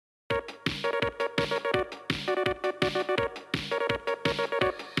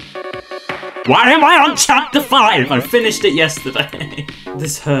Why am I on chapter 5? I finished it yesterday.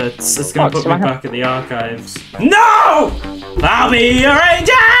 This hurts. It's gonna put me back at the archives. No! I'll be your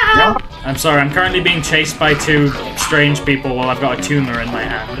angel! I'm sorry, I'm currently being chased by 2 strange people while I've got a tuner in my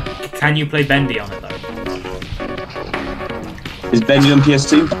hand. Can you play Bendy on it though? Is Bendy on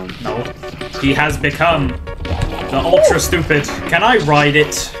PS2? No. He has become the ultra stupid. Can I ride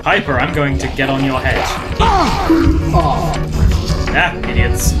it? Piper, I'm going to get on your head. Ah,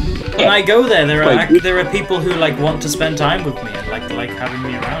 idiots. When I go there, there are people who like want to spend time with me and like having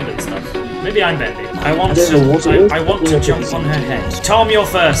me around and stuff. Maybe I'm Bendy. I want to jump on her head. Tom, you're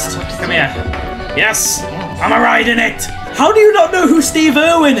first. Come here. Yes, I'm riding it. How do you not know who Steve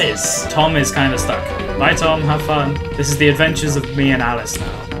Irwin is? Tom is kind of stuck. Bye, Tom. Have fun. This is the adventures of me and Alice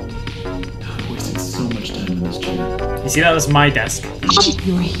now. I wasted so much time in this chair. You see, that was my desk.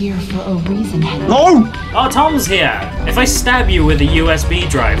 You're here for a reason. No! Oh, Tom's here. If I stab you with a USB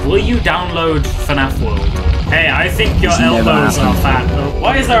drive, will you download FNAF World? Hey, I think your elbows are fat.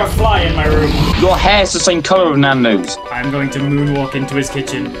 Why is there a fly in my room? Your hair's the same colour as Nando's. I'm going to moonwalk into his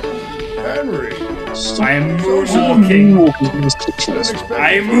kitchen. Henry. I am moonwalking.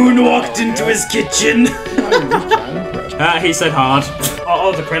 I moonwalked into his kitchen. He said hard.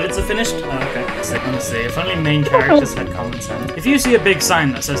 Oh, the credits are finished? Oh, okay. Let's see. If only main characters had common sense. If you see a big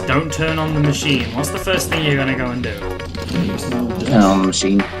sign that says "Don't turn on the machine," what's the first thing you're gonna go and do? Turn on the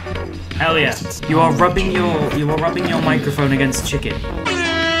machine. Hell yeah! You are rubbing your microphone against chicken.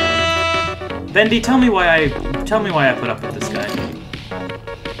 Bendy, tell me why I put up with this guy.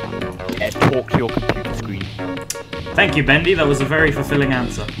 Talk to your computer screen. Thank you, Bendy. That was a very fulfilling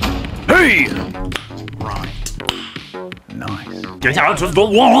answer. Hey! Right. Nice. Get out of the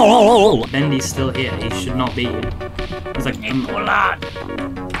wall! Bendy's still here. He should not be here. He's like,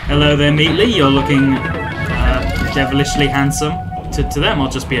 hello there, Meatley. You're looking devilishly handsome. To them, I'll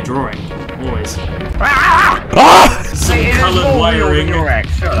just be a drawing. Always. Some coloured wiring. Your ex.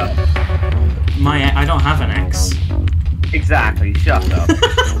 Shut up. I don't have an ex. Exactly. Shut up.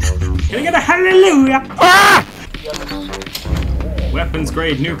 Can I get a hallelujah? Ah! Weapons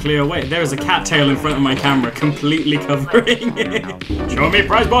grade nuclear. Wait, there is a cattail in front of my camera, completely covering it. Show me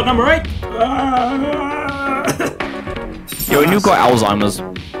prize board number 8. Yo, and you got Alzheimer's.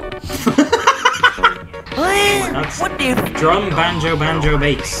 That's drum, banjo,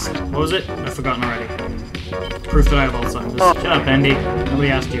 bass. What was it? I've forgotten already. Proof that I have Alzheimer's. Shut up, Bendy. Nobody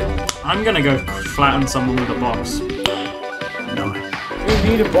asked you. I'm gonna go flatten someone with a box. You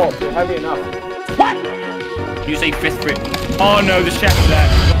need a box. You're heavy enough. What? You say 5th grade. Oh no, the chef's there.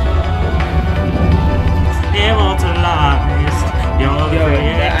 Immortalized. You're the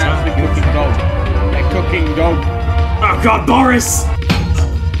That's the cooking dog. The cooking dog. Oh god, Boris!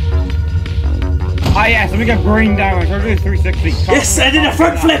 Ah yes, let me get brain damage. I'll do 360. Yes, I did a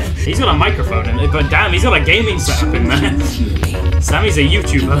front flip! He's got a microphone in it, but damn, he's got a gaming setup in there. Sammy's a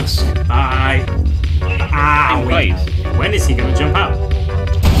YouTuber. Bye. Ah, wait. When is he gonna jump out?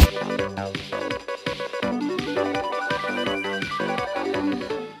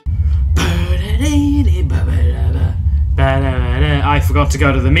 I forgot to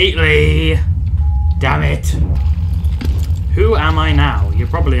go to the Meatley. Damn it. Who am I now? You're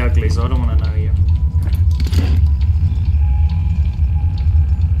probably ugly, so I don't want to know you.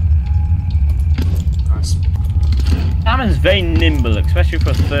 Nice. Salmon's very nimble, especially for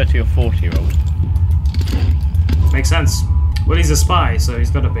a 30 or 40-year-old. Makes sense. Well, he's a spy, so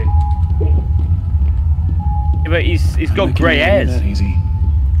he's got to be. Yeah, but he's got grey hairs. That easy.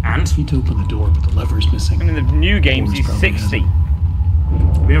 And? He to open the door, but the lever's missing. And in the new games, he's 60.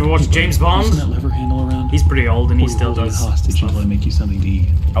 Have you ever watched James Bond? Isn't that lever handle around? He's pretty old and he still does. Hostage stuff. until I make you something to eat.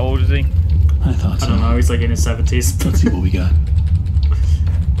 How old is he? I thought so. I don't know, he's like in his 70s. Let's see what we got.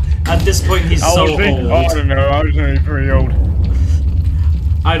 At this point, he's How so old is he? old. Oh, I don't know, I was only pretty old.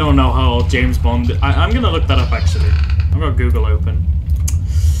 I don't know how old James Bond. I'm gonna look that up actually. I've got Google open.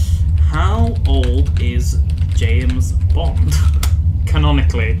 How old is James Bond?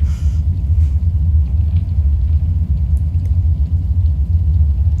 Canonically.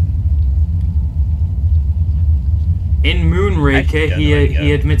 In Moonraker,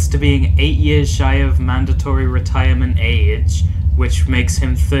 he admits to being 8 years shy of mandatory retirement age, which makes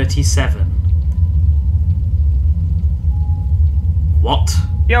him 37. What?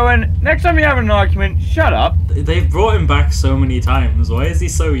 Yo, and next time you have an argument, shut up. They've brought him back so many times. Why is he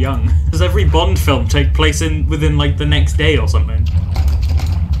so young? Does every Bond film take place within like the next day or something?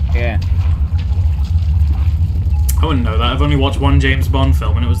 Yeah. I wouldn't know that. I've only watched one James Bond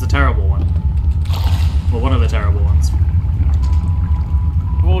film, and it was the terrible one. Well, one of the terrible ones.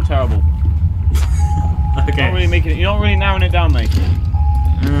 We're all terrible. Okay. You're not really narrowing it down, mate.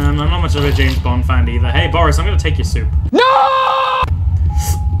 I'm not much of a James Bond fan either. Hey, Boris, I'm gonna take your soup. No!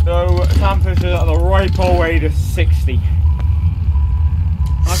 So, Samfish is at the ripe old age of 60. I'm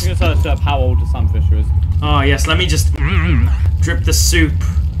actually gonna search up how old the Samfisher is. Oh, yes, let me just drip the soup.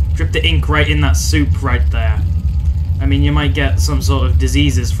 Drip the ink right in that soup right there. I mean, you might get some sort of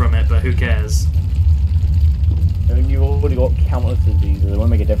diseases from it, but who cares? I mean, you've already got countless diseases, it won't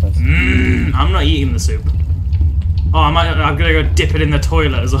make a difference. I'm not eating the soup. Oh, I'm gonna go dip it in the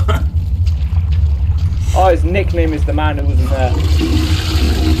toilet as well. Oh, his nickname is the man who was in there.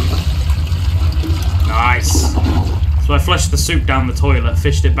 Nice. So I flushed the soup down the toilet,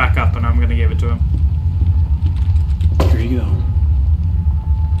 fished it back up, and I'm gonna give it to him. Here you go.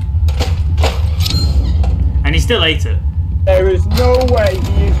 And he still ate it. There is no way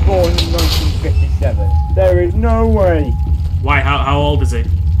he is born in 1957. There is no way. Why? How old is he?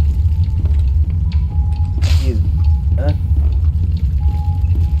 He is.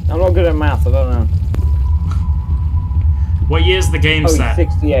 I'm not good at maths, I don't know. What year's the game set? He's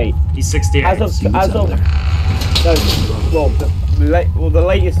 68. He's 68. As of no, the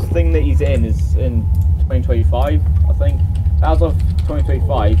latest thing that he's in is in 2025, I think. As of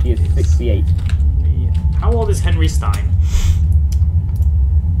 2025, he is 68. How old is Henry Stein?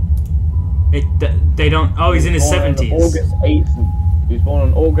 They don't. Oh, he's in his 70s. August 8th. He was born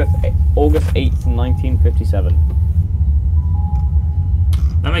on August 8th, 1957.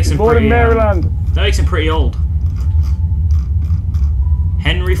 That makes him born pretty. in Maryland. That makes him pretty old.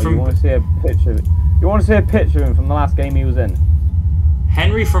 Henry from. You want to see a picture? You want to see a picture of him from the last game he was in?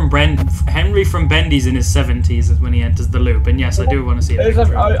 Henry from Bendy's in his 70s when he enters the loop, and yes, I do want to see a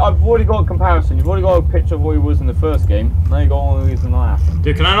picture. I've already got a comparison. You've already got a picture of what he was in the first game. Now you got one of these in the last.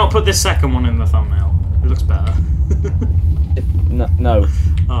 Dude, can I not put this second one in the thumbnail? It looks better. No.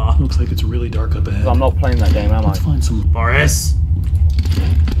 Oh. Looks like it's really dark up ahead. I'm not playing that game, am I? Let's find some. Boris.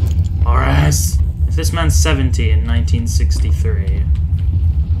 Boris. If this man's 70 in 1963,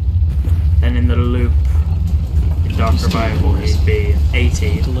 then in the loop. Dark Revival, he'd be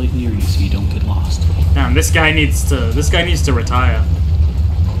 80. The light near you so you don't get lost. Damn, this guy needs to retire.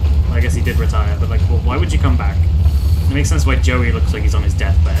 Well, I guess he did retire, but like, well, why would you come back? It makes sense why Joey looks like he's on his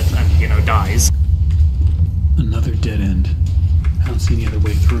deathbed and, you know, dies. Another dead end. I don't see any other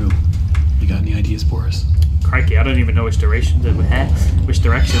way through. You got any ideas, Boris? Crikey, I don't even know which direction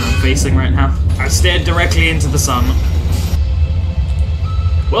I'm facing right now. I stared directly into the sun.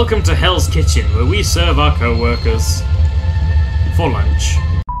 Welcome to Hell's Kitchen, where we serve our co-workers for lunch.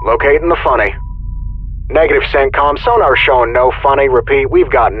 Locating the funny. Negative CENTCOM, sonar showing no funny. Repeat, we've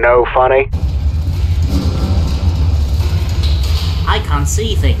got no funny. I can't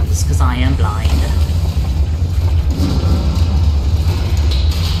see things because I am blind.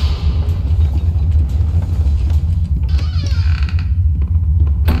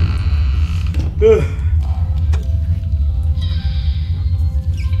 Ugh.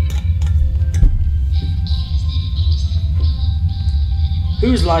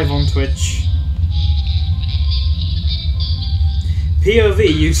 Who's live on Twitch?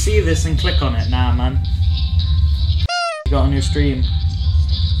 POV, you see this and click on it. Nah, man. You got on your stream.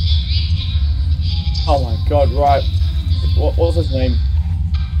 Oh my god, right. What's his name?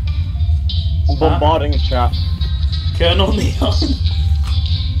 I'm bombarding his chat. Colonel Neon.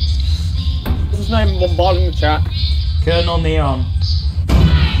 What's his name? Bombarding the chat. Colonel Neon.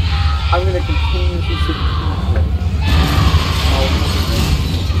 I'm gonna continue to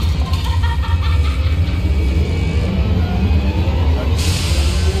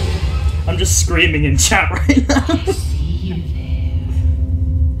I'm just screaming in chat right now.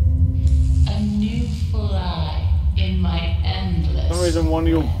 A new fly in my endless. For some reason, one of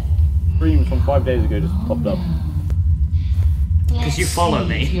your streams from 5 days ago just popped up. Because you follow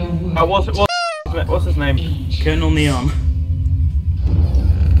me. What's his name? Colonel Neon.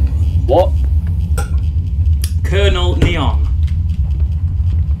 What? Colonel Neon.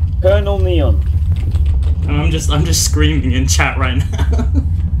 Colonel Neon. And I'm just screaming in chat right now.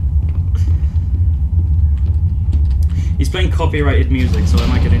 He's playing copyrighted music, so I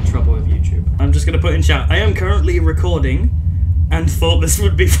might get in trouble with YouTube. I'm just gonna put in chat, I am currently recording and thought this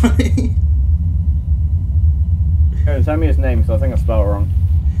would be funny. Hey, tell me his name, because I think I spelled it wrong.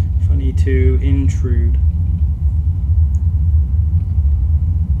 Funny to intrude.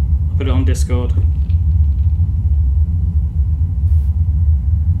 I'll put it on Discord.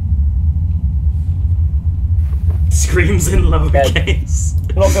 Screams in lowercase.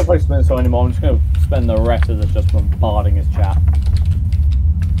 I'm not going to play Splinter anymore, I'm just going to spend the rest of this just bombarding his chat.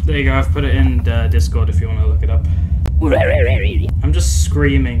 There you go, I've put it in Discord if you want to look it up. I'm just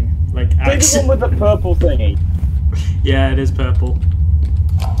screaming, like Take the one with the purple thingy. Yeah, it is purple.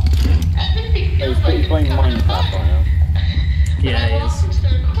 He's playing Minecraft right now. Yeah, he is.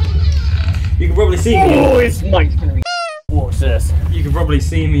 You can probably see me. Oh, it's Minecraft. What's this? You can probably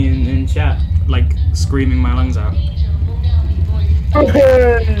see me in chat, like screaming my lungs out.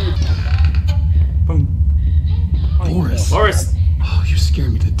 Boom. Boris. Boris. Oh, you're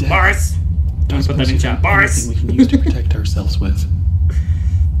scaring me to death. Boris. Don't put that in chat. Boris. We can use to protect ourselves with.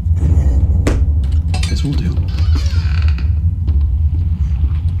 This will do.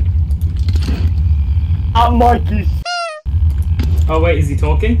 Mikey. Oh wait, is he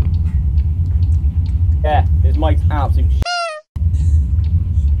talking? Yeah, his mic's absolute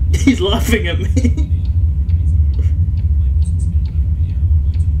He's laughing at me.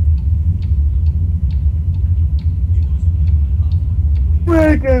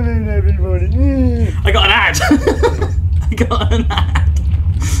 Welcome everybody. I got an ad. I got an ad.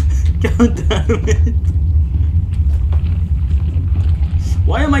 God damn it.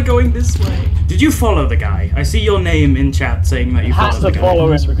 Why am I going this way? Did you follow the guy? I see your name in chat saying that you followed the guy. Have to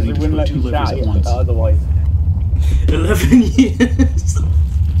follow him because he wouldn't let you chat it otherwise. 11 years.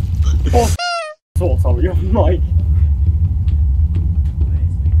 Oh, sort of your mic.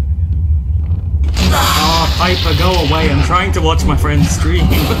 Oh, Piper, go away. I'm trying to watch my friend's stream.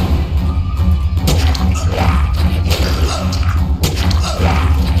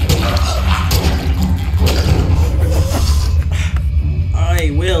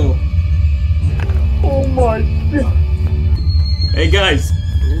 I will. Oh my god. Hey guys,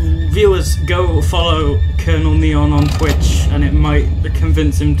 viewers, go follow Colonel Neon on Twitch and it might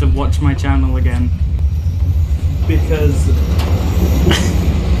convince him to watch my channel again. Because...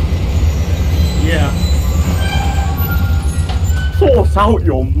 yeah. Force out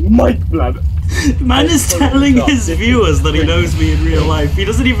your mic, blood. Man is telling his viewers that he knows me in real life. He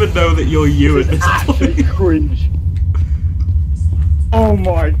doesn't even know that you're you at this point. Cringe. Oh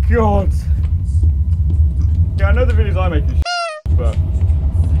my god. Yeah, I know the videos I make is but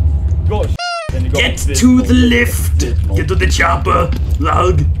you got and you got Get to the lift! Get to the chopper!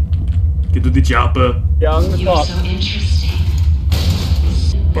 Log! Get to the chopper! Yeah, I'm gonna You're start. so interesting.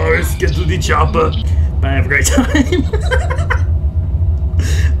 Boris, get to the chopper! Bye, have a great time!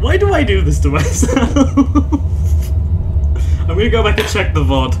 Why do I do this to myself? I'm gonna go back and check the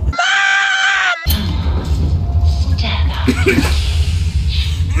VOD. Step out.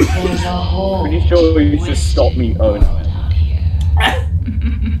 There's a hole. Pretty sure you should stop me. Oh no. out here.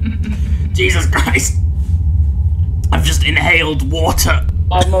 Jesus Christ! I've just inhaled water!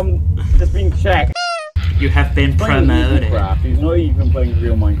 Just been checked. You have been Playing promoted. Minecraft. He's not even playing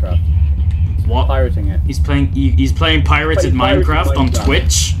real Minecraft. What? Pirating it. He's playing pirated Playing pirated Minecraft on Minecraft.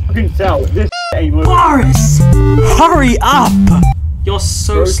 Twitch? I can tell. This ain't looking. Boris! Hurry up! You're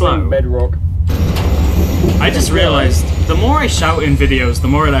so slow. Bedrock. I just realized, the more I shout in videos, the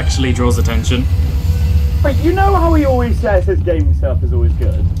more it actually draws attention. Wait, you know how he always says his gaming stuff is always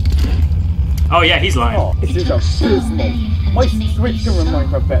good? Oh yeah, he's lying. Oh, this is abysmal. My Switch can run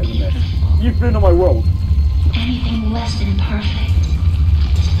Minecraft better than this. You've been on my world. Anything less than perfect.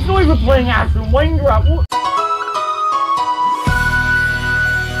 He's not even playing actual Minecraft. What?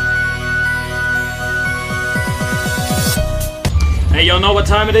 Hey, y'all know what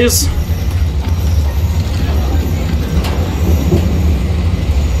time it is?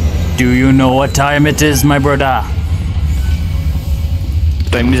 Do you know what time it is, my brother?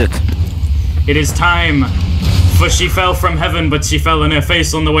 Time is it? It is time, for she fell from heaven, but she fell on her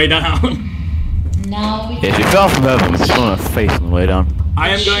face on the way down. Now we Yeah, she fell from heaven, but she's on her face on the way down. I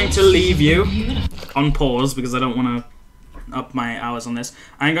am going to leave you on pause because I don't want to up my hours on this.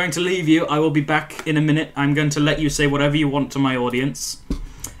 I'm going to leave you. I will be back in a minute. I'm going to let you say whatever you want to my audience.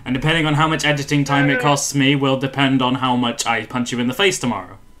 And depending on how much editing time it costs me will depend on how much I punch you in the face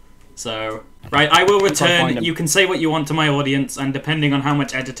tomorrow. So, right, I will return. You can say what you want to my audience, and depending on how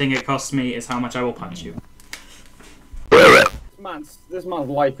much editing it costs me is how much I will punch you. This man's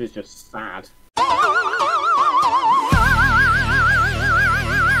life is just sad.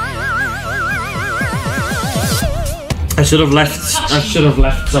 I should have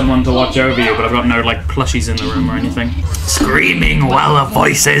left someone to watch over you, but I've got no like plushies in the room or anything. Screaming well of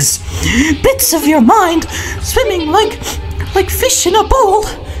voices, bits of your mind swimming like fish in a bowl.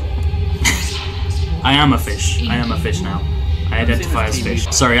 I am a fish. I am a fish now. I identify as fish.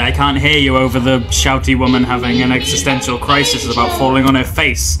 Sorry, I can't hear you over the shouty woman having an existential crisis about falling on her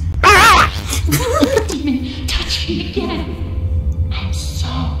face. touch me again. I'm so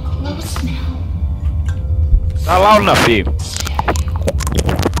close now. Not loud enough for you.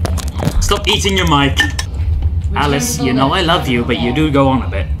 Stop eating your mic. Alice, you know I love you, but you do go on a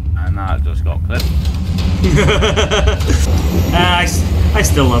bit. And that just got clipped. I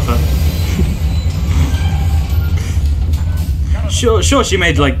still love her. Sure, she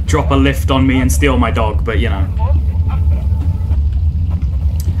may like drop a lift on me and steal my dog, but you know.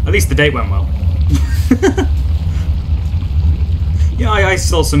 At least the date went well. Yeah, I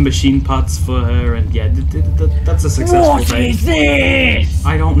stole some machine parts for her, and yeah, that's a successful date. What is this?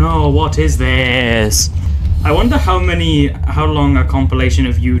 I don't know. What is this? I wonder how long a compilation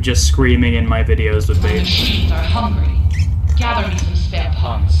of you just screaming in my videos would The be. machines are hungry. Gather me some spare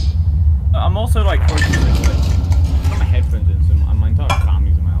parts. I'm also like focusing on my headphones in, so my entire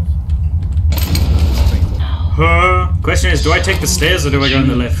family's in my house. Question is, do I take the stairs or do I go in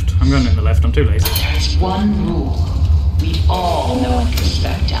the lift? I'm going in the lift. I'm too lazy. There's one rule. We all know and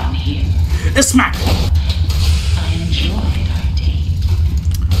respect down here. A smack! I enjoyed our date.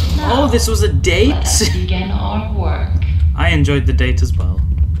 Oh, this was a date? Let us begin our work. I enjoyed the date as well.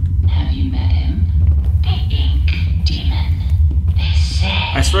 Have you met him? The Ink Demon. They say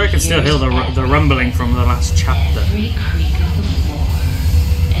I swear I can still hear the rumbling from the last chapter. every creak of the floor.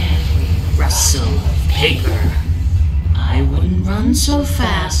 Every Rustle of paper. I wouldn't run so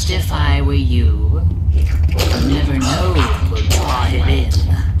fast if I were you. You never know what will draw it in.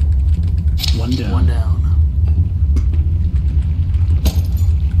 One down. One down.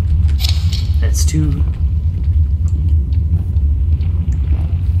 That's two.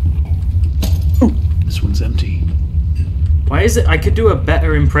 This one's empty. Why is it I could do a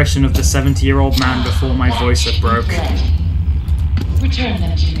better impression of the 70-year-old man before my voice had broke? Return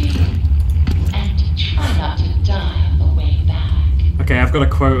them to me. And try not to die on the way back. Okay, I've got a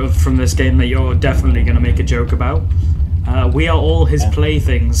quote from this game that you're definitely going to make a joke about. We are all his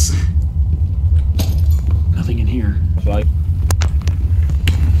playthings. Nothing in here. Right.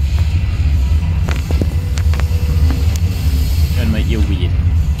 And make you weird.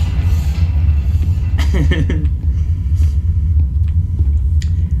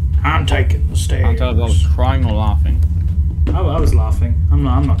 I'm taking the stairs. Can't tell if I was crying or laughing. I was laughing. I'm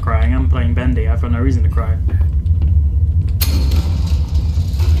not crying. I'm playing Bendy. I've got no reason to cry.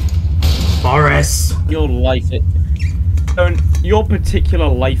 Boris! Your life, your particular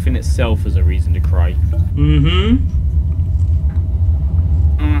life in itself is a reason to cry. Mm-hmm.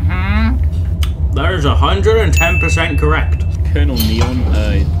 That is 110% correct. Colonel Neon,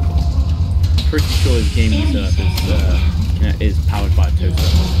 pretty sure his game is powered by a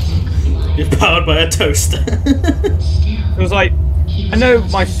toaster. It's powered by a toaster. It was like, I know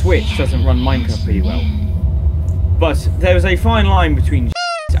my Switch doesn't run Minecraft pretty well, but there's a fine line between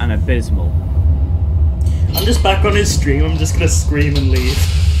and abysmal. I'm just back on his stream. I'm just gonna scream and leave.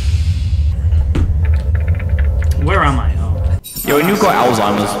 Where am I? Oh. Yo, when you've got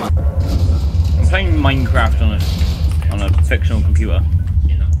Alzheimer's. I'm playing Minecraft on a fictional computer.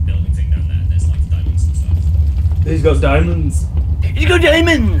 He's got diamonds. He's got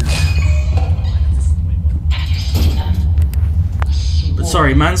diamonds!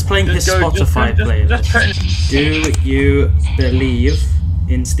 Sorry, man's playing his Spotify playlist. Do you believe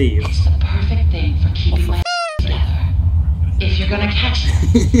in Steve? It's the perfect thing for keeping my together. If you're gonna catch them,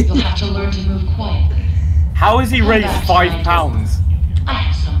 you'll have to learn to move quietly. How has he raised £5? I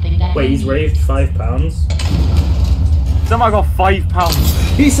have something that Wait, he's raised £5? Someone got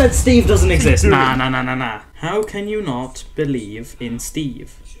 £5. He said Steve doesn't exist. Nah. How can you not believe in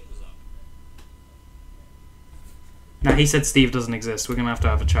Steve? Nah, he said Steve doesn't exist. We're gonna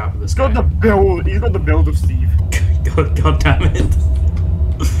have a chat with this guy. He's got the build of Steve. God damn it.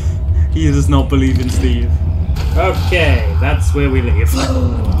 He does not believe in Steve. Okay, that's where we leave.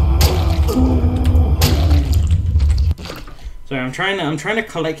 So I'm trying to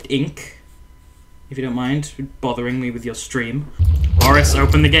collect ink. If you don't mind bothering me with your stream. Boris,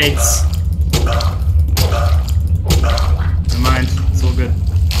 open the gates. Never mind, it's all good.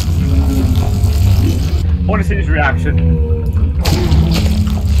 I want to see his reaction.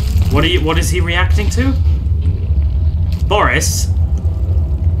 What is he reacting to? Boris?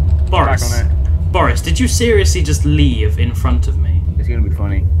 Back on it. Boris, did you seriously just leave in front of me? It's gonna be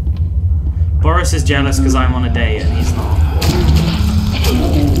funny. Boris is jealous because I'm on a date and he's not.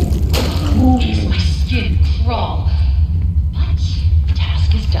 makes my skin crawl. But the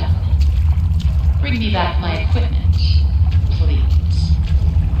task is done. Bring me back my equipment, please.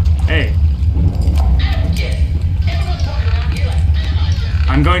 Hey.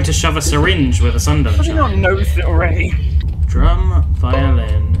 I'm going to shove a syringe with a sundown Have you not noticed it already? Drum,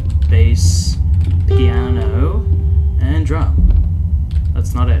 violin, bass, piano, and drum.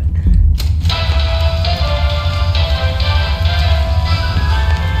 That's not it.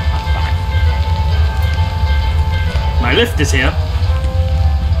 My lift is here.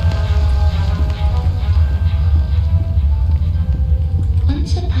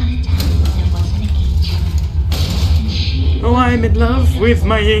 Once upon a time, there was an angel. Oh, I'm I'm in love with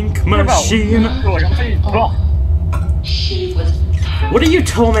my ink machine. She was What are you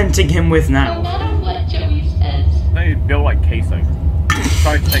tormenting him with no now? matter what Joey says. They built like queso.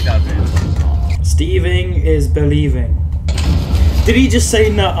 Try to take that bit. Steving is believing. Did he just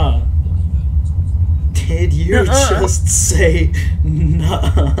say nuh-uh? Did you just say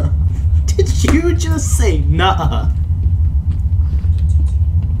nuh-uh? Did you just say nuh-uh?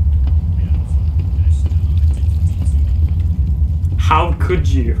 How could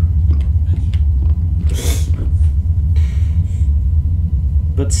you?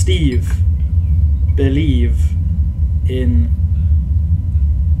 But Steve, believe in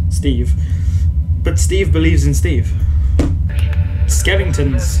Steve. But Steve believes in Steve.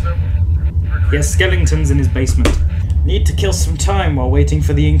 Skeletons. He has skeletons in his basement. Need to kill some time while waiting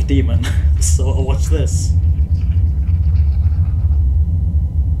for the ink demon. So I'll watch this.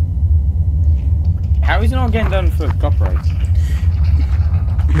 How is it not getting done for copyright?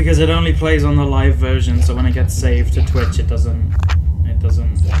 Because it only plays on the live version, so when it gets saved to Twitch, it doesn't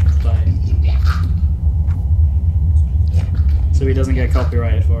play. So he doesn't get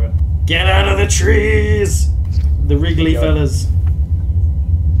copyrighted for it. Get out of the trees! The wriggly fellas.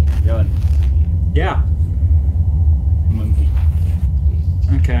 Going. Yeah. Monkey.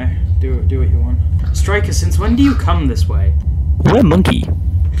 Okay. Do what you want. Striker, since when do you come this way? Where monkey?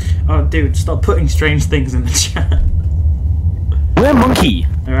 Oh, dude, stop putting strange things in the chat. Where monkey?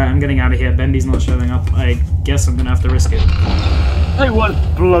 Alright, I'm getting out of here. Bendy's not showing up. I guess I'm gonna have to risk it. Hey, what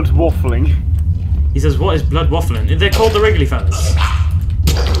blood waffling? He says, what is blood waffling? They're called the wriggly fellas.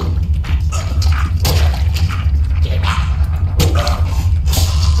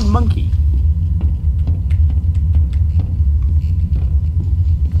 Monkey.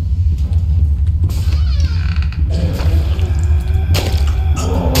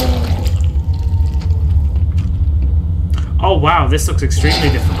 Oh wow, this looks extremely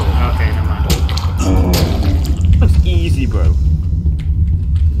difficult. Okay, never mind. That's easy, bro.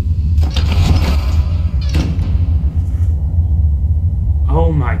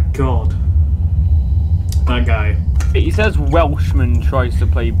 Oh my god. That guy. He says Welshman tries to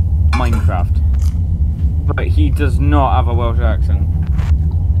play Minecraft, but he does not have a Welsh accent.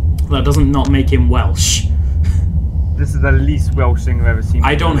 That doesn't not make him Welsh. This is the least Welsh thing I've ever seen.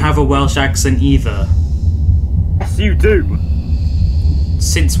 I don't have a Welsh accent either. Yes, you do.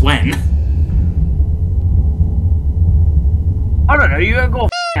 Since when? I don't know. You don't got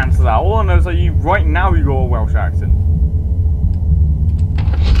to answer that. All I know is that you right now you got a Welsh accent.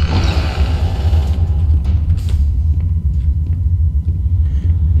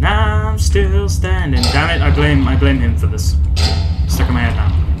 Now I'm still standing. Damn it! I blame him for this. Stuck in my head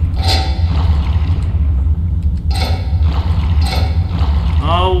now.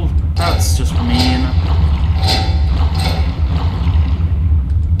 Oh, that's just mean.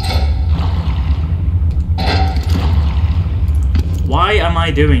 Why am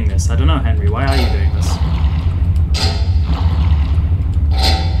I doing this? I don't know, Henry. Why are you doing this?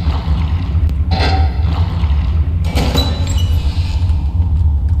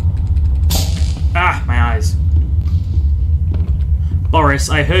 Ah, my eyes. Boris,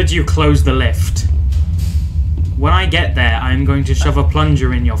 I heard you close the lift. When I get there, I'm going to shove a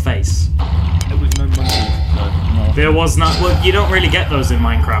plunger in your face. There was no monkey, so no. There was not. Well, you don't really get those in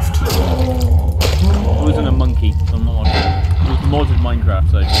Minecraft. It wasn't a monkey, so I'm not modded. It was modded Minecraft,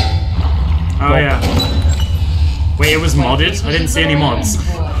 so. Oh yeah. Wait, it was modded? I didn't see any mods.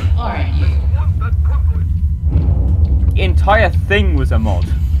 Aren't you? The entire thing was a mod.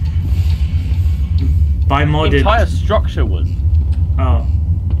 By The modded. entire structure was. Oh.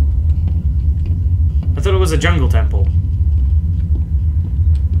 I thought it was a jungle temple.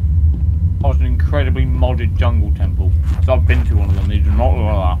 It was an incredibly modded jungle temple. So I've been to one of them. They do not look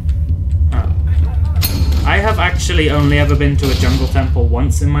like that. Oh. I have actually only ever been to a jungle temple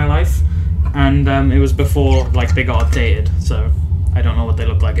once in my life, and it was before like they got updated, so I don't know what they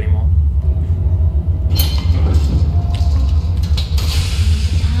look like anymore.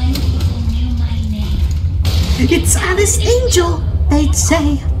 Time people knew my name. It's Alice Angel, they'd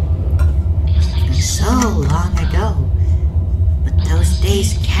say. Feels like so long ago. But those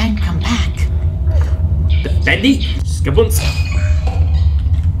days can't come back. Bendy? Skabunts.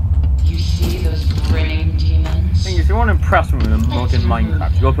 You see those grinning demons? Thing is, if you want to impress me with a mod in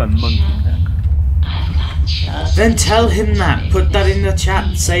Minecraft, you gotta put a monkey there. I've got just Then tell him that. Put that in the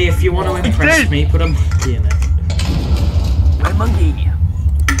chat. Say if you want to impress me, put a monkey in it. Where monkey?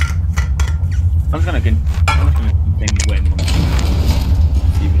 I'm just gonna name where monkey.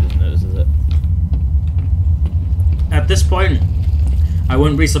 See if he just notices it. At this point, I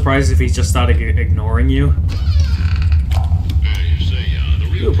wouldn't be surprised if he's just started ignoring you.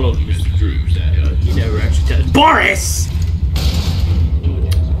 Your problem, Mr. Drew, is that you never actually tell Boris!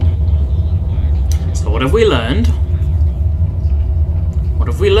 So what have we learned? What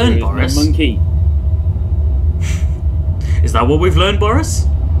have we learned, Boris? Monkey. Is that what we've learned, Boris?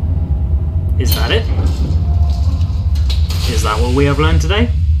 Is that it? Is that what we have learned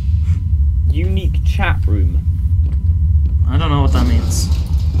today? Unique chat room. I don't know what that means.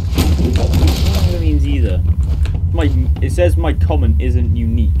 I don't know what it means either. It says my comment isn't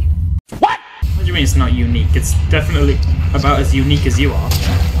unique. What? What do you mean it's not unique? It's definitely about as unique as you are.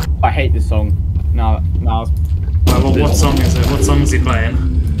 I hate this song. Now. Well, what song is it? What song is he playing?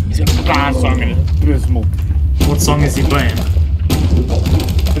 It's a bad song and it's abysmal. What song is he playing?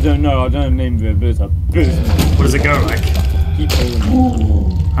 I don't know. I don't know the name of it, but it's abysmal. What does it go like? Keep going.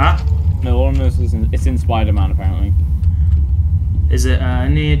 Huh? No, all I know is it's in Spider-Man apparently. Is it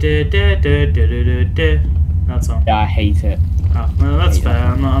that song? Yeah, I hate it. Oh, well, that's fair.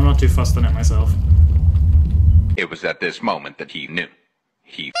 I'm not too fussed on it myself. It was at this moment that he knew.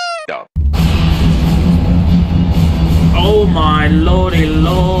 He f***ed up. Oh my lordy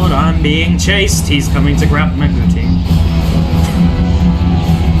lord, I'm being chased. He's coming to grab my booty.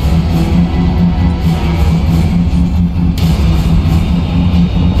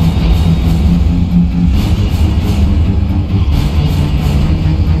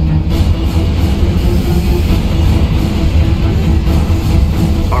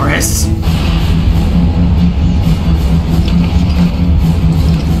 Boris?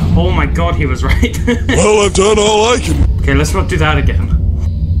 Oh my god, he was right. Well, I've done all I can. Okay, let's not do that again.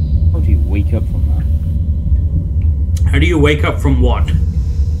 How do you wake up from that? How do you wake up from what?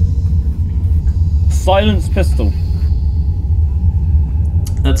 Silence pistol.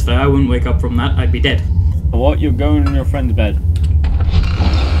 That's fair, I wouldn't wake up from that, I'd be dead. What? You're going in your friend's bed.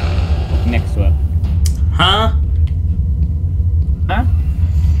 Next to her. Huh? Huh?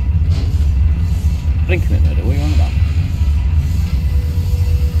 Blinking at murder, what are you on about?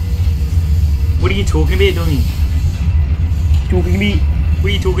 What are you talking about, Donnie? Talking to me? What are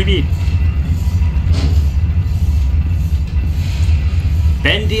you talking about?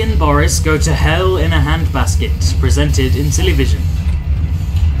 Bendy and Boris go to hell in a handbasket, presented in Television.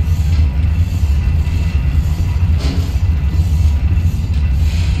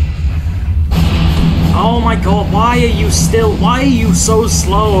 Oh my god, why are you so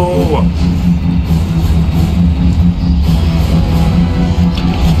slow?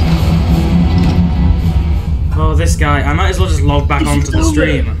 Oh, this guy. I might as well just log back onto the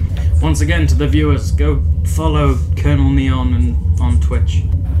stream. Once again, to the viewers, go follow Colonel Neon on Twitch.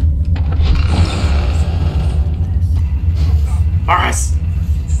 Boris!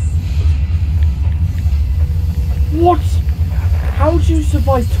 What? How did you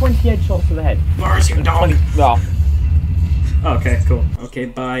survive 20 headshots to the head? Boris, you dog! Oh. Okay, cool. Okay,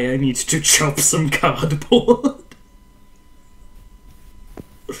 bye. I need to chop some cardboard.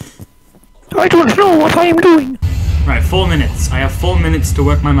 I don't know what I am doing. Right, 4 minutes. I have 4 minutes to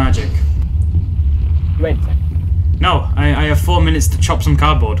work my magic. Wait a second. No, I have 4 minutes to chop some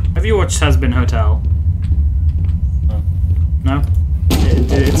cardboard. Have you watched Has Been Hotel? No?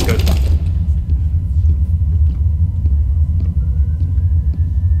 It's good.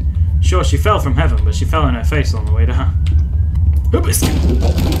 Sure, she fell from heaven, but she fell on her face on the way down. Because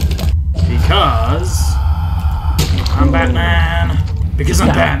I'm Batman. Because I'm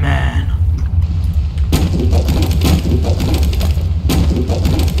Batman.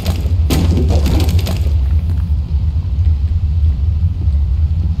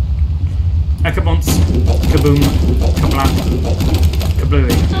 Ekabonts, kaboom, kablap,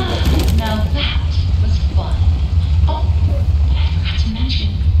 kablooey. Now that was fun. Oh, I forgot to mention.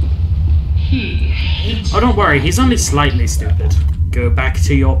 He hates. Oh, don't worry, he's only slightly stupid. Go back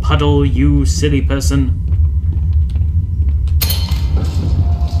to your puddle, you silly person.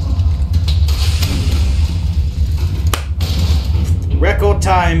 Record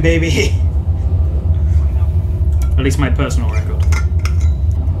time, baby. At least my personal record.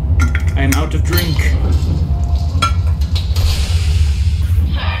 I am out of drink.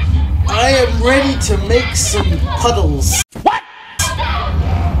 I am ready to make some puddles. What?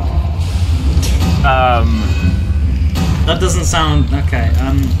 That doesn't sound okay.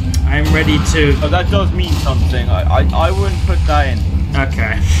 I'm ready to. Oh, that does mean something. I wouldn't put that in.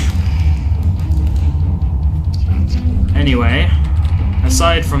 Okay. Anyway,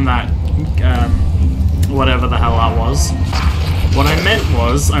 aside from that, whatever the hell that was, what I meant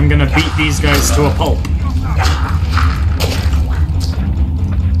was I'm gonna beat these guys to a pulp.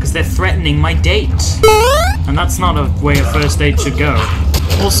 Because they're threatening my date. And that's not a way a first date should go.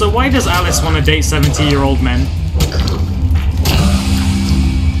 Also, why does Alice want to date 70-year-old men?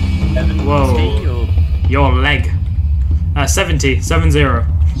 Whoa. Your leg. 70.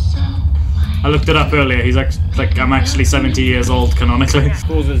 I looked it up earlier. He's like I'm actually 70 years old canonically.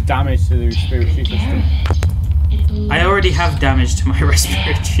 Causes damage to the respiratory system. I already have damage to my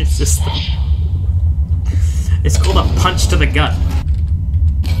respiratory system. It's called a punch to the gut.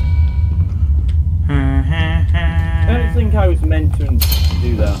 I don't think I was meant to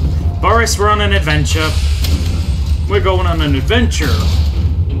do that. Boris, we're on an adventure. We're going on an adventure.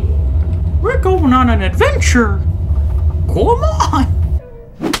 We're going on an adventure. Come on.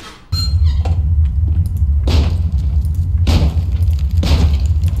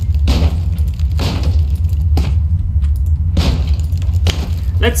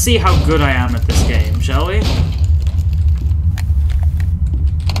 Let's see how good I am at this game, shall we?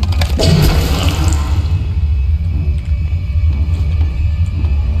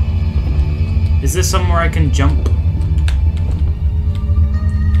 Is this somewhere I can jump?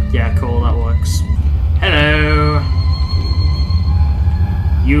 Yeah, cool, that works. Hello!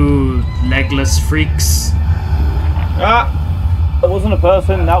 You legless freaks. Ah! That wasn't a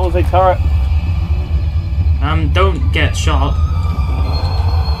person, that was a turret. Don't get shot.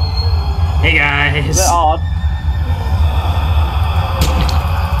 Hey guys! Is it hard?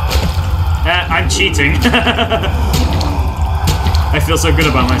 I'm cheating. I feel so good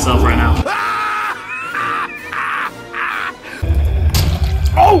about myself right now.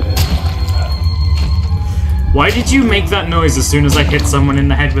 Oh! Why did you make that noise as soon as I hit someone in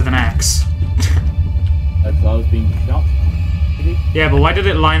the head with an axe? That's I was being shot. Yeah, but why did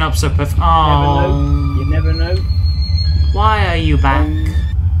it line up so perfect? Oh. You never know. Why are you back?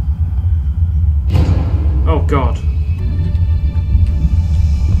 Oh god.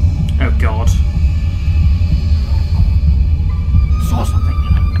 Oh god. Saw something.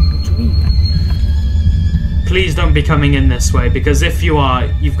 What do you mean? Please don't be coming in this way, because if you are,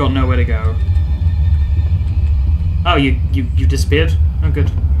 you've got nowhere to go. Oh, you disappeared? Oh,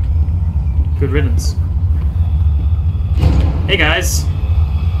 good. Good riddance. Hey guys.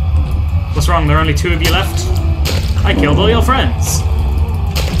 What's wrong? There are only 2 of you left? I killed all your friends.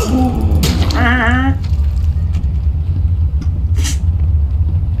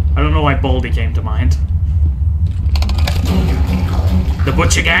 I don't know why Baldy came to mind. The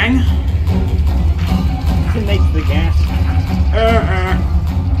Butcher Gang? It makes the gas.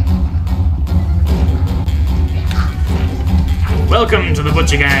 Welcome to the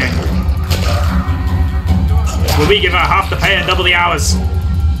Butcher Gang. Where we give her half the pay and double the hours.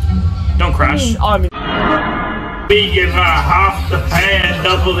 Don't crash. We give her half the pay and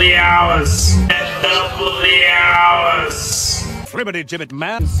double the hours. And double the hours. Flippity gibbet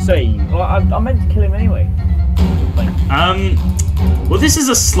man. Insane. Well, I meant to kill him anyway. Well, this is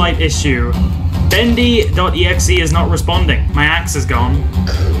a slight issue. Bendy.exe is not responding. My axe is gone.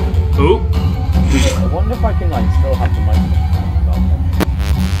 Ooh. I wonder if I can still have the microphone.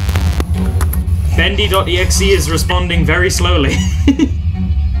 Bendy.exe is responding very slowly.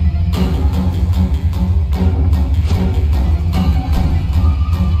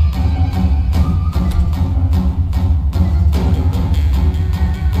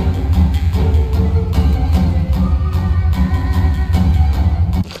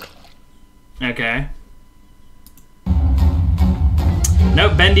 Okay.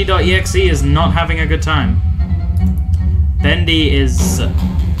 Nope, Bendy.exe is not having a good time. Bendy is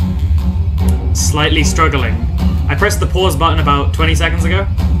slightly struggling. I pressed the pause button about 20 seconds ago.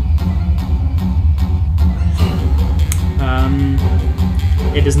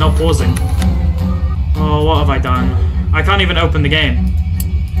 It is not pausing. Oh, what have I done? I can't even open the game.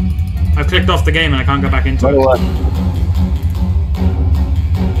 I've clicked off the game and I can't go back into it.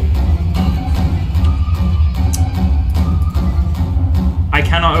 I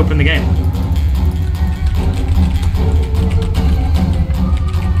cannot open the game.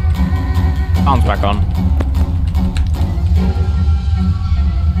 Sounds back on.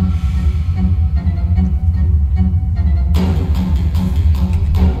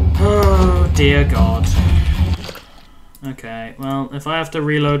 Oh dear God. Okay, well, if I have to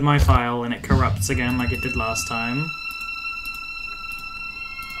reload my file and it corrupts again like it did last time.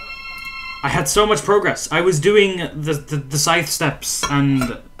 I had so much progress. I was doing the scythe steps,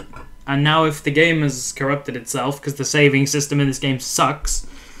 and now if the game has corrupted itself because the saving system in this game sucks,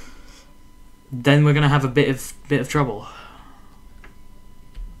 then we're gonna have a bit of trouble.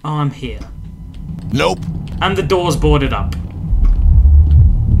 Oh, I'm here. Nope. And the door's boarded up.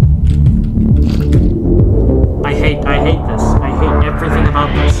 I hate this. I hate everything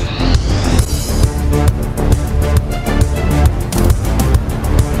about this.